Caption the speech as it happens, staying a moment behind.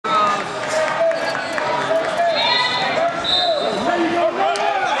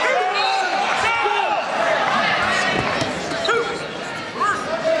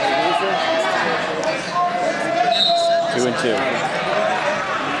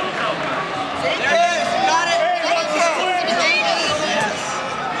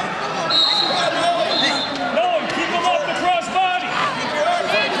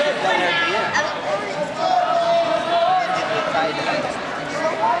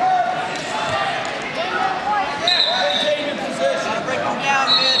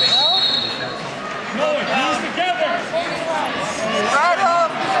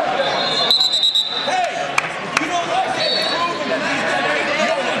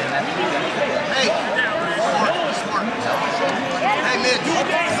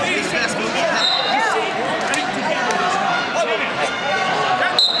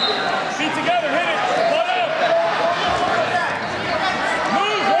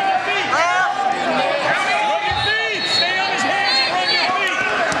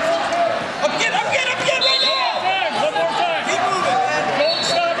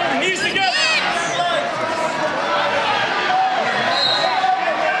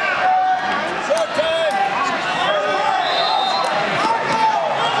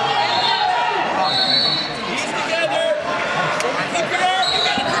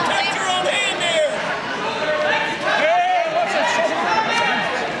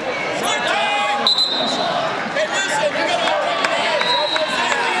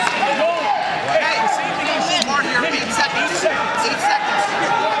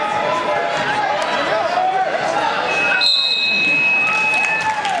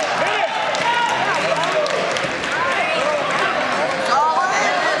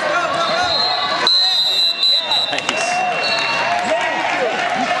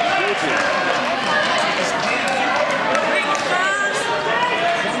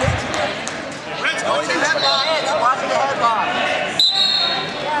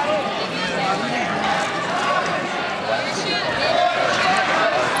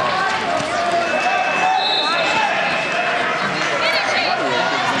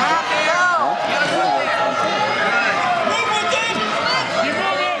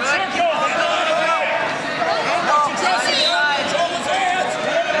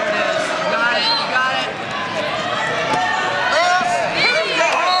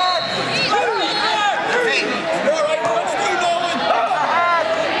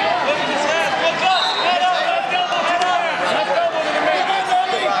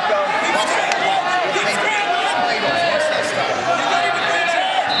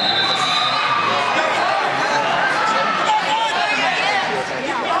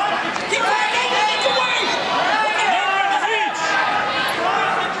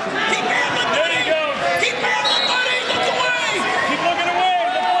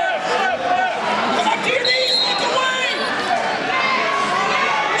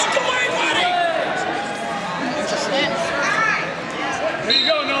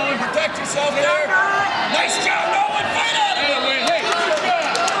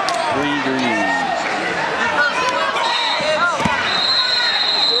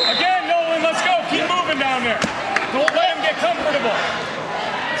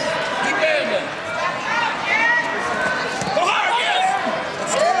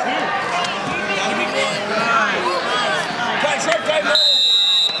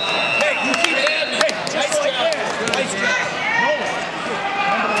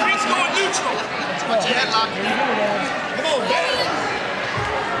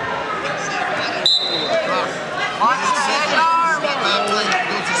Watch your second arm. Come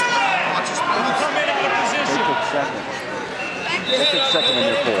in out of position. They took second in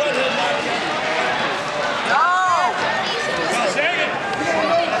their pool. Go. Second.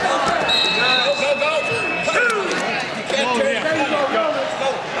 Go. You can't turn it. Go.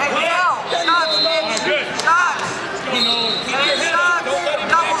 Hey, Will. Shots, Mitch. Good. Shots. Let's go, Nolan. Hey, shots.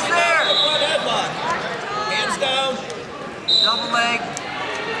 Doubles there. Hands down. Double leg.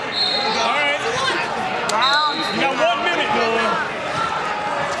 All right. Down. You got 1 minute, Nolan.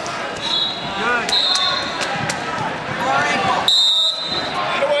 Good. More ankle.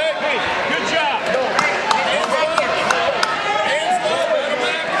 Right away. Hey, good job. Hey, take it. Hands low, battle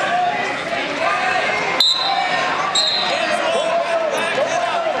back. Hands low, battle back, head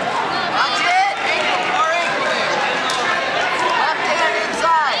up. That's it. Ankle. More ankle there. Left hand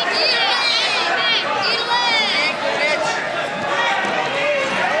inside. Ankle, Mitch.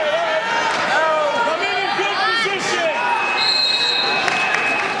 Come in good position.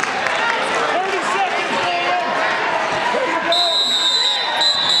 30 seconds, Nolan. There you go.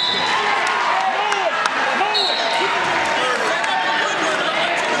 Nolan.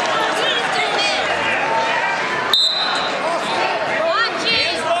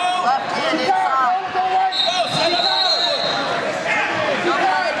 Left hand inside. Double leg.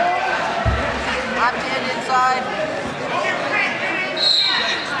 Left hand inside.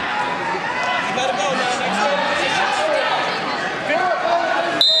 You gotta go now.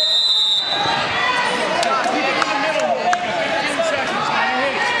 Keep it in the middle, Nolan. You got 15 seconds on your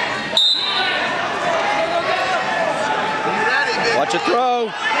hits. Watch it throw.